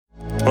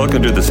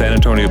Welcome to the San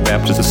Antonio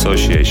Baptist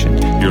Association.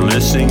 You're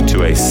listening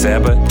to a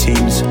Sabbath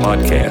Teams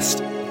podcast.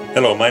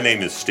 Hello, my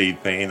name is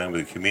Steve Payne. I'm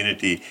the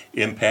Community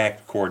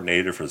Impact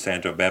Coordinator for the San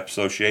Antonio Baptist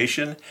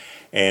Association,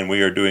 and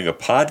we are doing a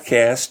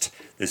podcast.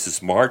 This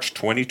is March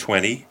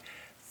 2020.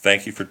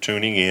 Thank you for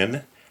tuning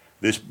in.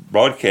 This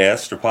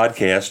broadcast or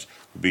podcast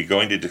will be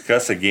going to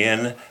discuss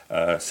again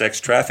sex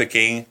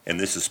trafficking,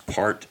 and this is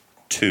part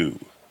 2.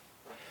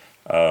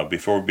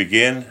 Before we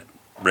begin,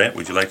 Brent,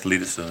 would you like to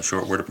lead us in a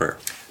short word of prayer?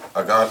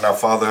 Our God and our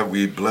Father,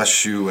 we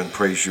bless you and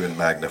praise you and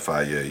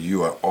magnify you.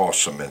 You are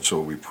awesome, and so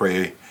we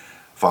pray,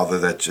 Father,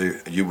 that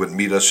you would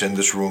meet us in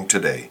this room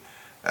today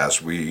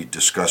as we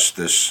discuss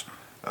this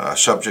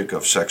subject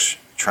of sex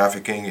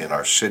trafficking in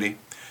our city.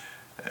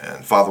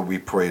 And Father, we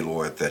pray,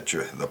 Lord, that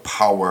the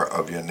power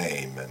of your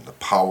name and the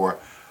power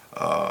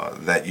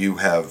that you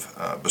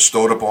have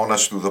bestowed upon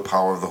us through the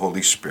power of the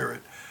Holy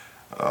Spirit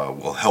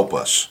will help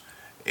us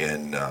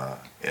in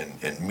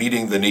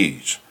meeting the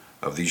needs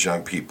of these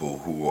young people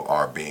who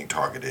are being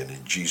targeted.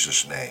 In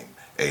Jesus' name,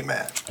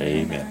 amen.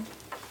 Amen.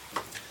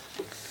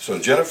 So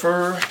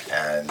Jennifer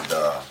and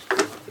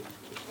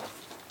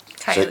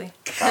Kylie.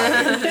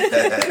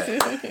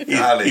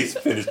 Kylie. He's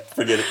finished.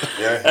 Forget it.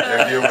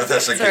 They're here with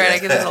us again. It's all right, I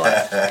get this a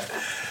lot.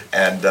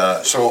 And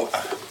so,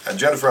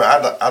 Jennifer,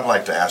 I'd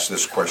like to ask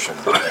this question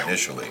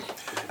initially.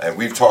 And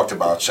we've talked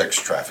about sex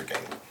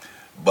trafficking,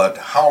 but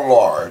how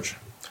large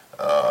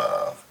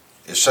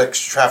is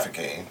sex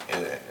trafficking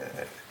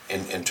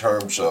in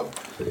terms of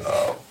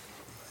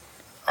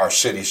our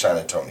city, San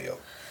Antonio?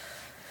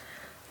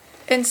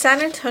 In San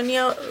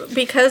Antonio,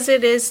 because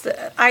it is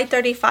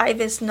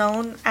I-35 is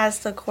known as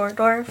the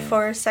corridor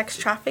for sex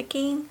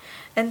trafficking,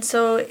 and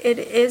so it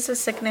is a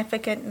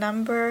significant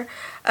number.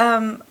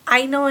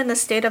 I know in the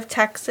state of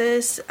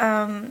Texas,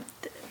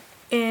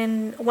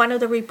 in one of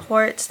the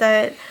reports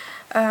that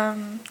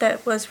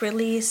was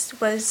released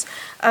was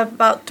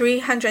about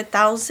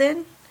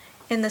 300,000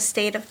 in the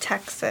state of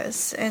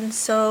Texas. And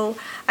so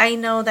I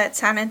know that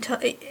San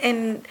Antonio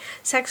in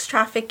sex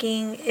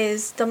trafficking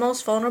is the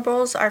most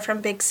vulnerables are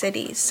from big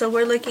cities. So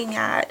we're looking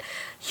at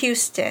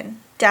Houston,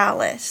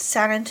 Dallas,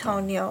 San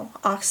Antonio,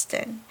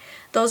 Austin.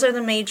 Those are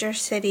the major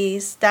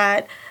cities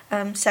that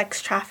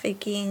sex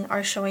trafficking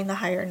are showing the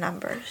higher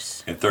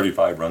numbers. And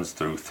 35 runs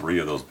through 3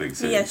 of those big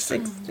cities. Yes,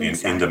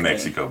 exactly. Into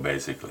Mexico,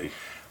 basically.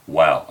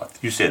 Wow.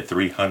 You said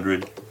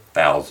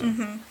 300,000.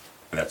 Mm-hmm. And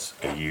that's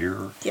a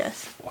year?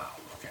 Yes. Wow.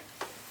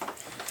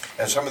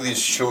 And some of these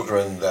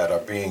children that are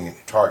being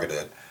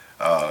targeted,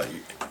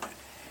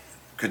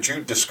 could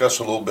you discuss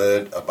a little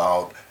bit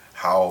about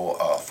how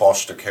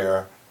foster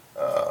care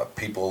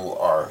people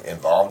are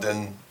involved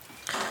in?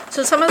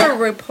 So some of the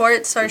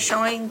reports are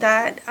showing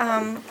that,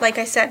 like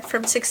I said,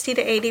 from 60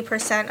 to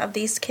 80% of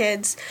these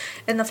kids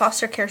in the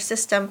foster care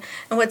system.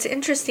 And what's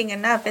interesting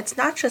enough, it's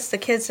not just the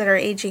kids that are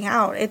aging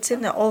out. It's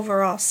in the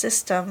overall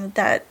system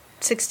that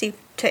 60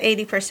 to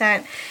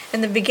 80%.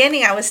 In the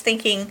beginning, I was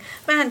thinking,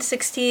 man,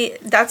 60,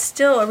 that's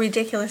still a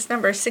ridiculous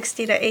number.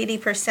 60 to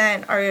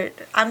 80% are,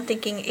 I'm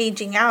thinking,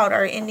 aging out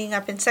or ending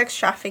up in sex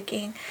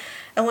trafficking.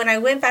 And when I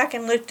went back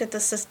and looked at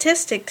the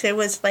statistics, it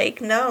was like,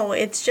 no,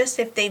 it's just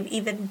if they've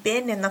even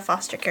been in the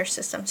foster care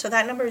system. So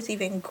that number is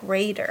even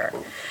greater.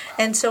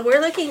 And so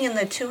we're looking in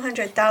the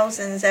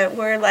 200,000s that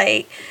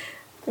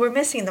we're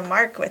missing the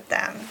mark with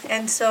them.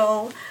 And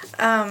so,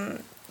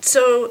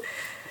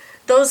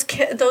 those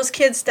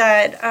kids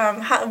that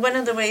one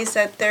of the ways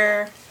that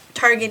they're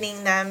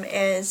targeting them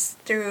is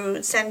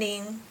through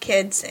sending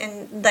kids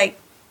in, like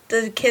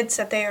the kids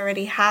that they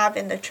already have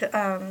in the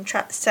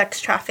sex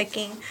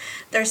trafficking,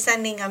 they're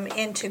sending them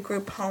into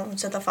group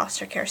homes of the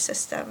foster care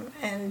system,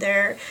 and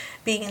they're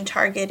being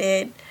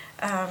targeted.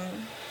 They're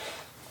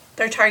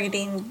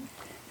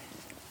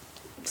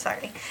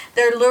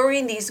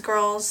luring these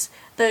girls.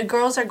 The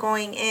girls are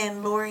going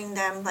in, luring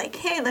them like,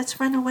 hey, let's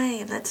run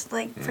away. Let's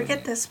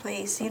forget this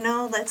place,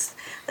 let's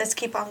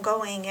keep on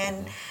going.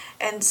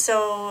 And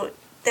so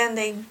then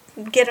they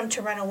get them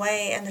to run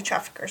away, and the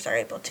traffickers are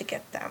able to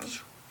get them.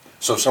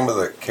 So some of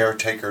the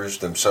caretakers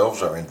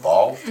themselves are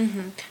involved?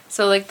 Mm-hmm.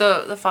 So like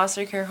the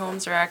foster care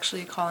homes are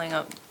actually calling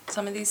up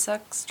some of these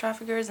sex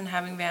traffickers and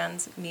having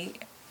vans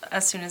meet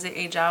as soon as they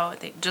age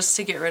out, just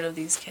to get rid of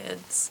these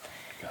kids.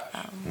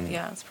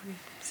 Yeah, it's pretty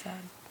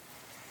sad.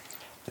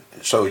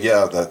 So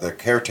yeah, the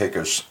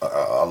caretakers,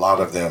 a lot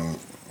of them,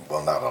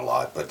 well, not a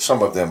lot, but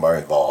some of them are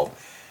involved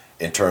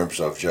in terms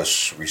of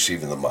just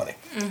receiving the money.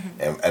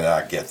 Mm-hmm. And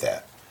I get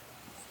that.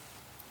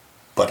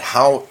 But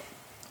how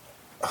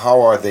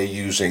are they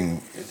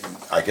using,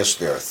 I guess,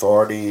 their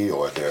authority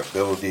or their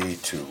ability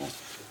to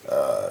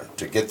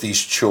get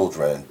these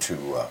children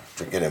to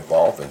get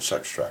involved in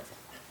sex trafficking?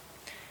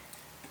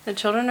 The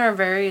children are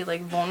very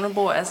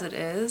vulnerable as it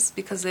is,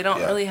 because they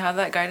don't really have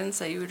that guidance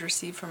that you would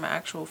receive from an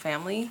actual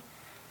family.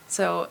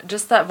 So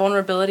just that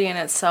vulnerability in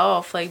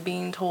itself,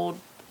 being told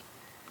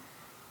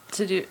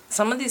to do,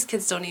 some of these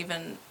kids don't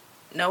even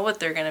know what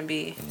they're going to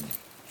be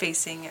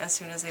facing as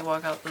soon as they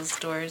walk out those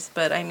doors.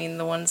 But I mean,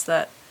 the ones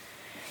that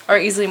are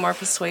easily more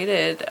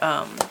persuaded,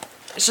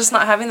 it's just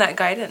not having that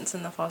guidance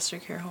in the foster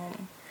care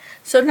home.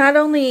 So not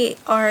only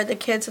are the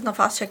kids in the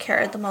foster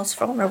care the most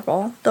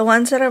vulnerable, the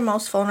ones that are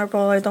most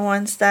vulnerable are the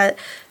ones that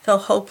feel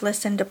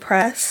hopeless and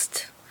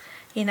depressed.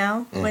 You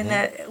know,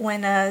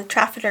 when a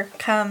trafficker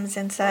comes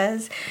and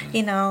says,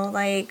 you know,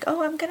 like,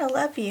 oh, I'm gonna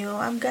love you,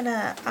 I'm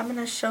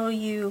gonna show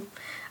you,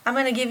 I'm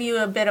gonna give you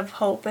a bit of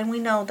hope, and we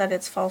know that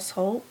it's false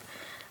hope,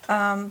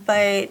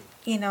 but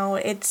you know,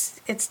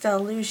 it's the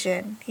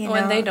illusion. You know,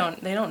 and they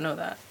don't know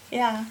that.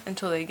 Yeah.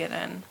 Until they get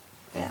in.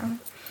 Yeah.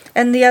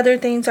 And the other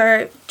things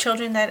are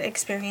children that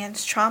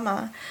experience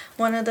trauma.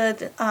 One of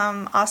the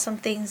awesome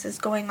things that's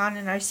going on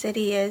in our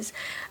city is,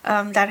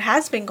 that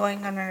has been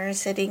going on in our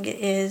city,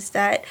 is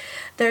that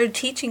they're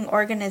teaching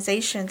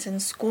organizations and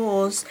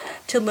schools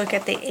to look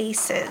at the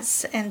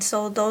ACEs. And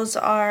so those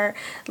are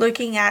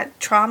looking at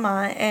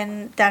trauma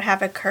and that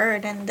have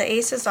occurred. And the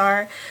ACEs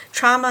are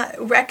trauma,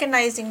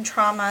 recognizing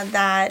trauma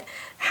that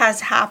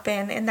has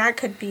happened, and that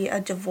could be a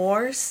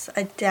divorce,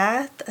 a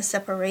death, a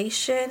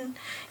separation.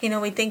 You know,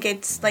 we think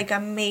it's like a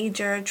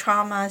major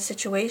trauma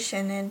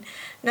situation, and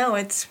no,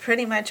 it's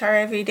pretty much our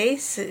everyday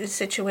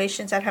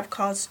situations that have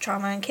caused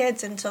trauma in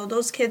kids. And so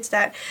those kids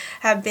that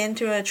have been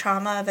through a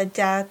trauma of a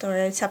death or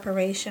a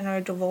separation or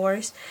a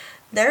divorce,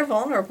 they're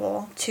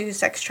vulnerable to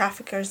sex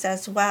traffickers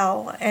as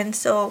well. And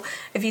so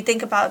if you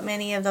think about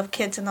many of the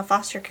kids in the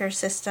foster care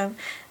system,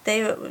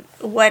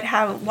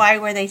 why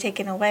were they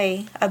taken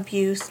away?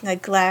 Abuse,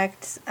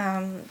 neglect,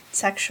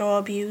 sexual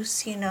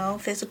abuse, you know,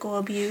 physical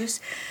abuse.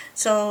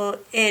 So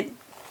it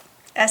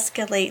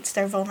escalates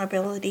their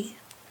vulnerability.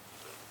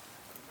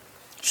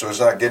 So it's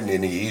not getting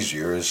any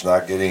easier. It's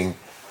not getting,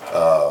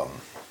 the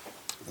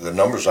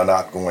numbers are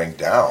not going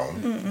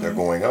down. They're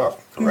going up,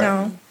 correct?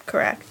 No,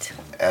 correct.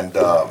 And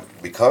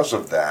because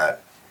of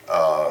that,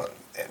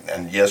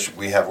 and yes,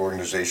 we have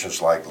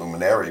organizations like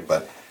Luminary,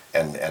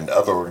 and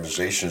other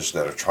organizations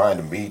that are trying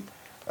to meet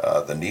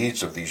the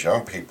needs of these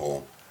young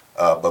people.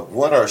 But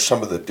what are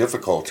some of the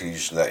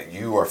difficulties that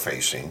you are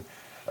facing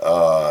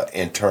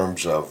in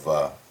terms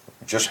of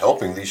just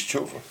helping these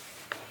children?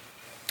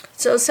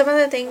 So some of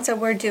the things that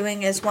we're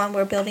doing is, one,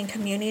 we're building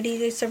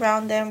communities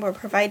around them. We're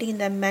providing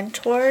them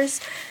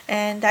mentors,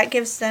 and that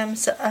gives them,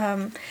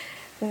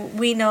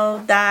 we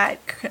know that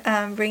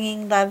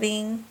bringing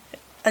loving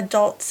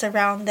adults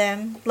around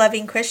them,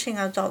 loving Christian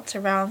adults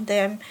around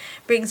them,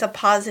 brings a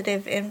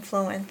positive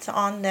influence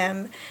on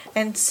them.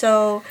 And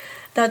so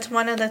that's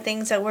one of the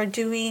things that we're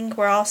doing.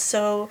 We're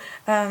also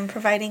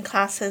providing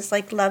classes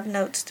like Love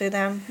Notes to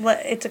them.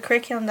 It's a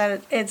curriculum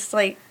that it's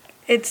like,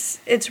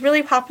 it's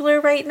really popular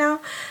right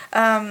now,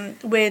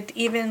 with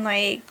even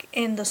like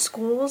in the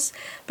schools,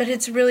 but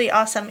it's really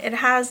awesome. It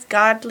has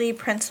godly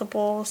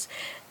principles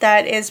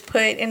that is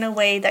put in a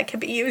way that can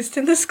be used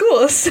in the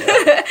schools.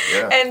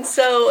 Yeah. And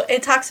so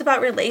it talks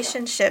about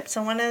relationships.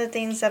 And one of the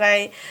things that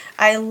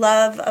I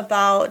love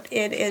about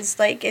it is,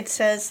 like, it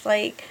says,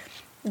 like,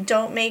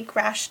 don't make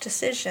rash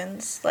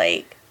decisions.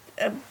 Like,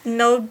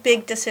 no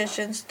big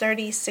decisions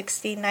 30,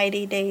 60,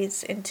 90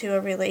 days into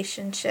a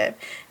relationship.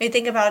 When you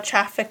think about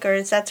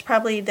traffickers, that's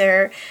probably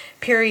their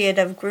period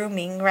of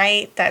grooming,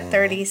 right? That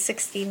 30,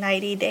 60,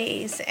 90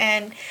 days.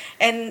 And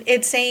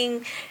it's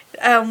saying,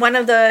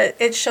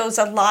 it shows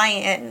a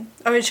lion,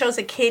 or it shows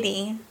a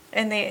kitty,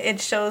 and it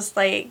shows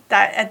like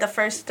that at the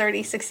first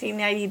 30, 60,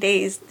 90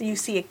 days, you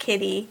see a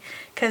kitty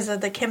because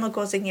of the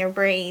chemicals in your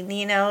brain,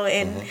 you know,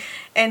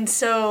 and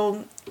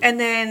so, and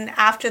then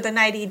after the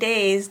 90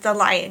 days, the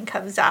lion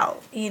comes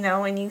out, you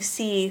know, and you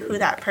see who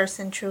that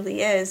person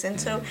truly is.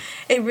 And so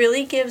it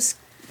really gives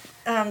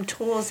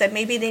tools that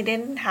maybe they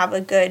didn't have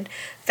a good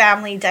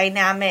family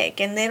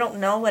dynamic, and they don't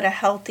know what a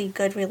healthy,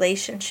 good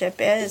relationship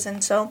is.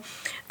 And so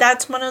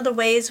that's one of the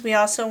ways. We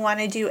also want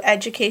to do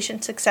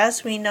education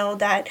success. We know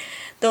that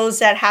those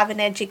that have an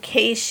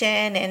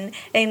education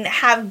and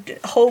have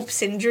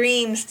hopes and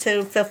dreams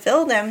to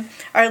fulfill them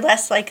are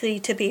less likely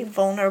to be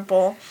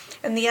vulnerable.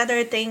 And the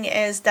other thing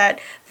is that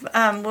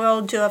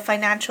we'll do a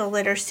financial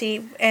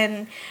literacy,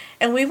 and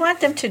we want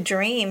them to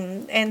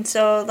dream. And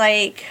so,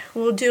 like,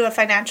 we'll do a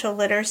financial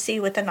literacy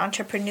with an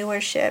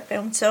entrepreneurship.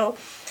 And so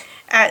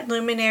at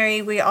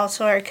Luminary, we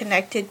also are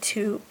connected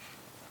to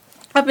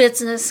a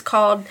business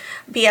called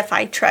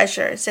BFI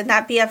Treasures. And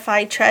that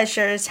BFI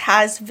Treasures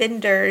has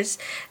vendors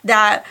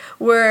that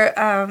where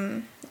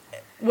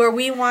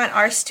we want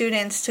our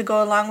students to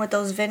go along with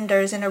those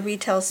vendors in a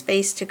retail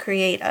space to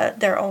create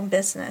their own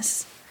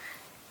business.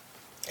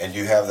 And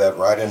you have that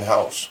right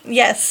in-house?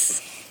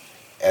 Yes.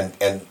 And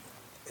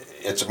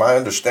it's my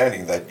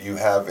understanding that you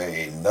have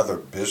another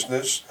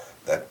business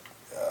that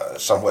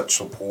somewhat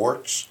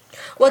supports.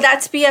 Well,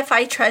 that's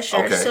BFI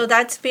Treasures. Okay. So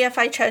that's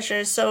BFI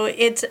Treasures. So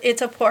it's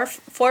a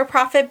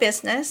for-profit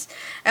business,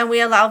 and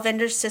we allow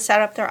vendors to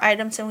set up their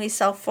items, and we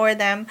sell for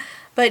them.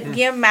 But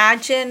you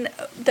imagine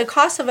the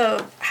cost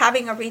of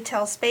having a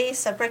retail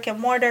space, a brick and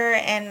mortar,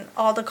 and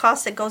all the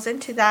cost that goes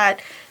into that.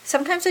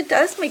 Sometimes it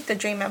does make the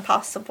dream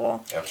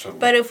impossible. Absolutely.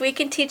 But if we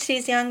can teach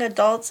these young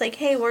adults, like,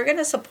 hey, we're going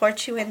to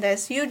support you in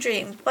this. You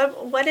dream.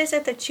 What is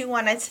it that you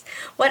want to,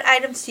 what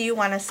items do you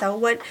want to sell?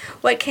 What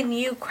can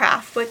you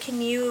craft?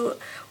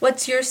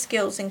 What's your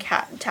skills and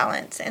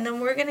talents? And then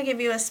we're going to give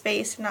you a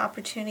space and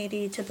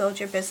opportunity to build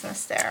your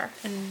business there.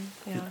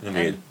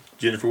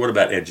 Jennifer, what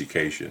about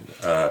education?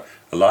 A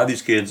lot of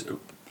these kids,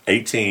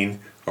 18,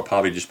 are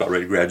probably just about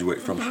ready to graduate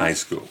from high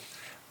school.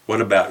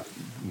 What about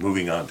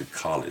moving on to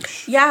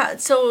college? Yeah,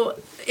 so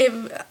if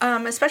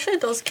especially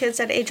those kids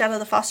that age out of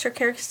the foster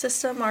care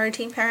system or a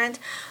teen parent,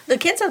 the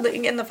kids that are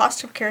in the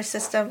foster care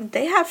system,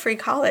 they have free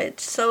college.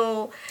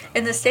 So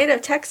in the state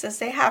of Texas,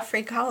 they have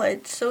free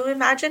college. So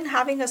imagine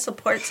having a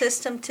support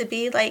system to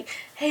be like,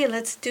 hey,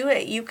 let's do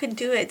it. You can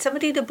do it.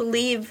 Somebody to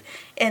believe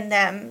in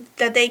them,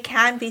 that they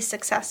can be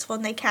successful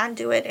and they can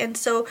do it. And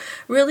so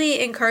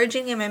really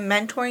encouraging them and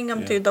mentoring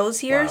them through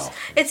those years. Wow.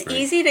 It's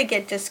easy to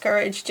get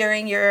discouraged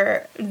during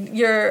your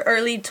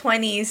early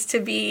 20s to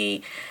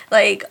be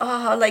like,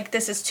 oh, like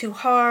this is too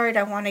hard.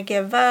 I want to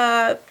give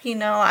up. You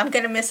know, I'm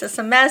going to miss a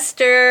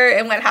semester.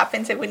 And what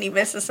happens when you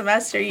miss a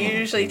semester? You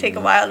usually take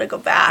a while to go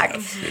back.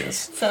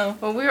 Yes. So,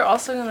 well, we were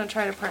also going to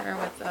try to partner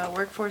with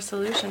Workforce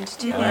Solutions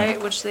too, right?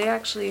 Which they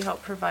actually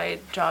help provide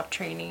job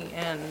training,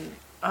 and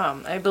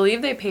I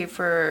believe they pay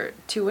for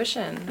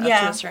tuition up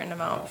to a certain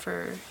amount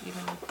for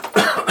even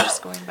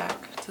just going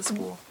back to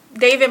school.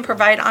 They even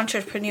provide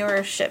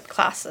entrepreneurship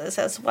classes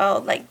as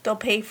well. Like they'll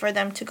pay for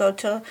them to go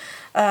to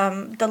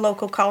the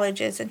local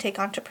colleges and take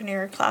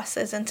entrepreneur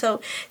classes. And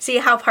so see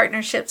how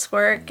partnerships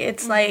work.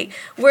 It's like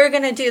we're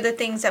going to do the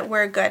things that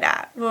we're good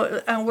at.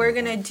 We're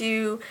going to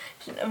do,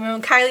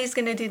 Kylie's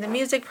going to do the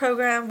music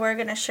program. We're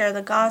going to share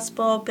the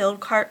gospel,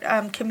 build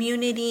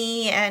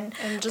community and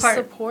just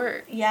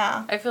support.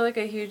 Yeah. I feel like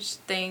a huge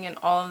thing in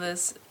all of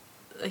this,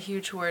 a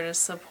huge word is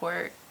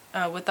support.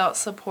 Without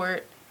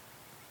support,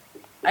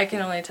 I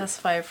can only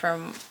testify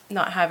from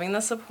not having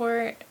the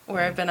support,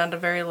 where I've been at a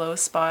very low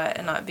spot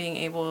and not being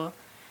able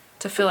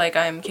to feel like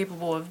I'm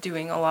capable of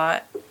doing a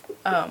lot.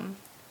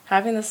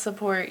 Having the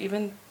support,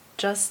 even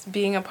just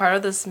being a part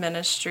of this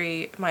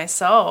ministry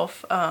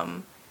myself,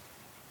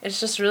 it's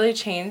just really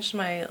changed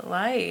my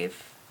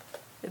life.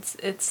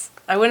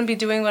 I wouldn't be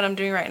doing what I'm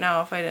doing right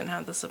now if I didn't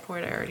have the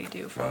support I already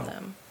do from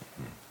them.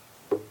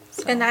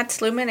 So. And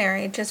that's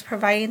Luminary, just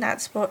providing that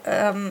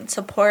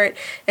support.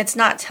 It's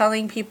not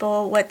telling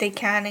people what they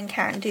can and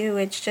can't do.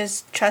 It's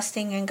just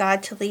trusting in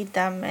God to lead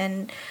them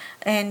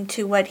and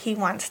to what He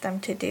wants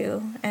them to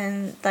do.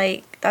 And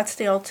like that's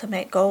the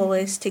ultimate goal,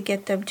 is to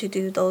get them to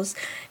do those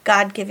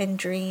God-given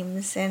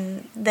dreams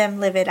and them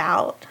live it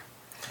out.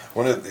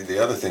 One of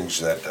the other things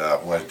that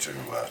I wanted to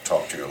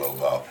talk to you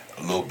a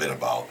little bit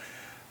about,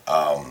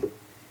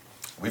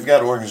 we've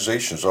got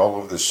organizations all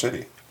over the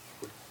city.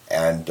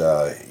 And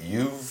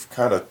you've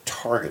kind of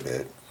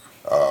targeted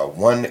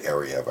one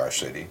area of our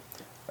city.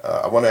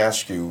 I want to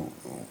ask you,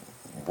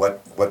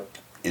 what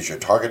is your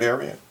target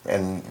area,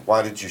 and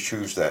why did you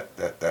choose that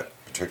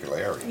particular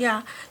area?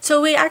 Yeah,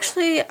 so we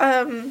actually,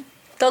 the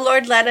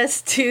Lord led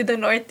us to the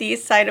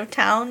northeast side of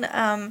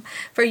town.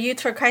 For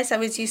Youth for Christ, I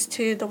was used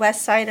to the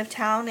west side of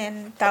town,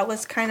 and that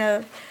was kind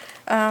of...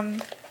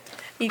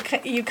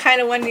 You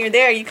kind of, when you're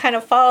there, you kind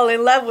of fall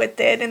in love with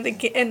it and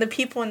the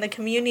people in the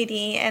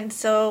community. And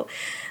so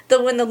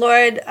when the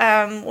Lord,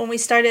 when we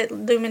started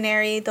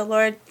Luminary, the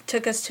Lord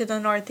took us to the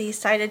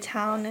northeast side of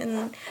town,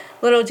 and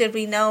little did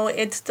we know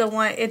it's the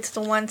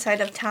one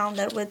side of town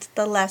that with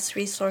the less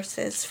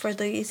resources for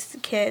these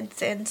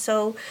kids. And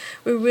so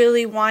we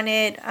really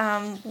wanted,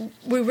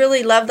 we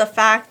really love the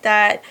fact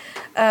that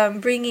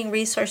bringing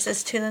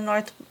resources to the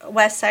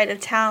northwest side of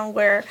town,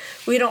 where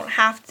we don't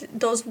have to,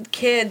 those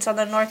kids on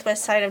the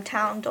northwest side of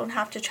town don't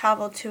have to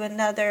travel to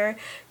another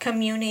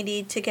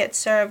community to get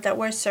served, that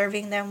we're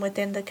serving them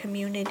within the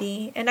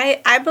community. And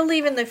I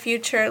believe in the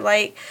future,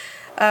 like,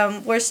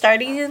 we're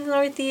starting in the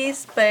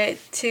Northeast, but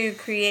to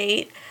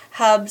create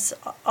hubs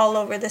all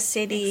over the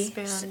city.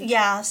 Expand.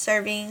 Yeah,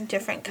 serving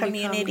different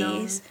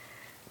communities.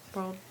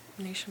 World,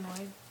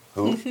 nationwide.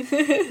 Who?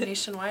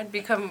 Nationwide.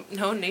 Become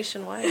known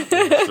nationwide.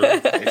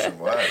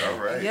 Nationwide, all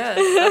right. Yes.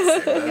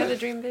 You gotta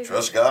dream big.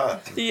 Trust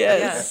God.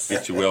 Yes.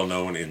 Get you well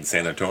known in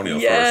San Antonio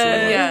Yes.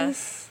 first.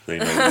 Yes. They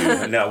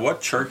know you. Now,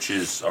 what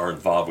churches are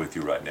involved with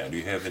you right now? Do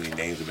you have any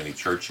names of any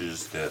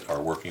churches that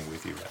are working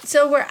with you right now?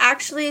 So we're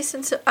actually,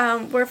 since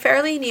we're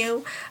fairly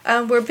new,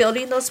 we're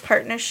building those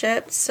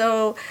partnerships.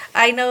 So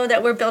I know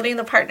that we're building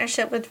the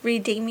partnership with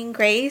Redeeming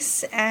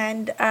Grace,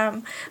 and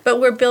but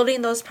we're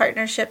building those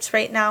partnerships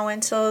right now,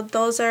 and so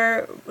those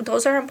are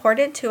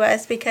important to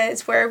us,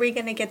 because where are we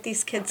going to get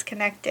these kids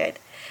connected?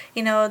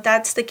 You know,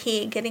 that's the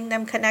key, getting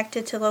them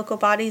connected to local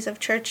bodies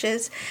of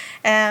churches,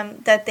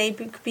 that they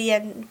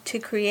begin to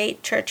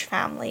create church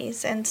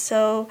families. And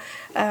so,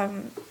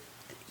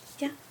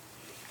 yeah.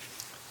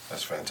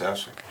 That's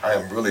fantastic. I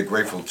am really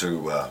grateful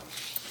to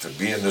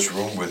be in this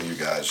room with you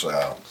guys.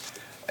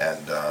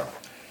 And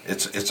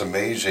it's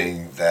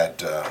amazing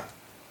that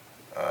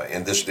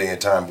in this day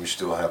and time we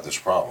still have this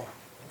problem,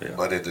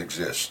 but it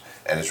exists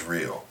and it's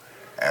real,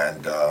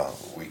 and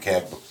we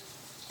can't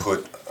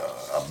put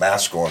a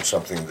mask on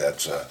something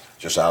that's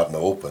just out in the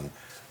open.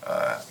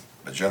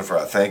 But Jennifer,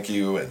 I thank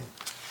you and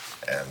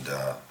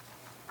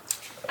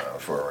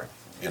for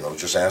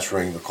just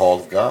answering the call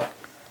of God.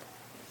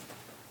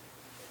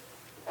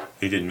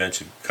 He didn't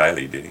mention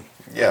Kylie, did he?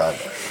 Yeah,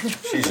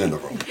 she's in the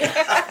room.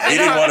 He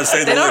didn't want to say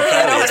the They don't word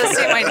really know how Kylie. to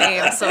say my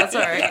name, so it's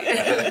all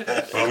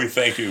right. Well, we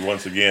thank you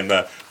once again.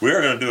 We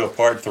are going to do a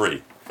part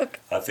 3. Okay.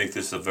 I think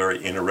this is a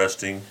very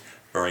interesting,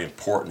 very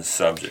important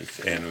subject,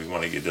 and we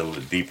want to get a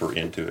little bit deeper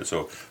into it.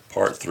 So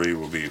part 3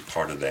 will be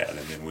part of that, and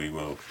then we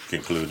will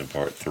conclude in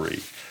part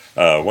 3.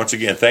 Once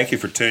again, thank you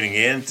for tuning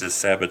in to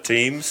Sabbath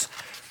Teams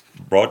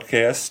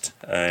broadcast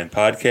and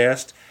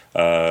podcast.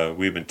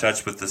 We've been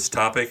touched with this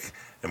topic,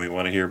 and we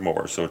want to hear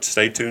more. So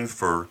stay tuned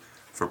for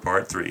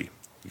part 3.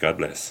 God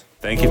bless.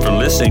 Thank you for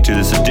listening to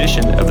this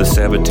edition of the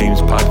Sabbath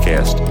Teams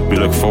podcast. We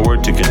look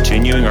forward to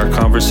continuing our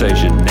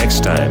conversation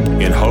next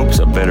time in hopes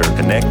of better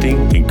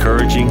connecting,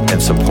 encouraging,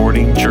 and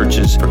supporting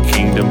churches for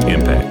kingdom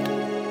impact.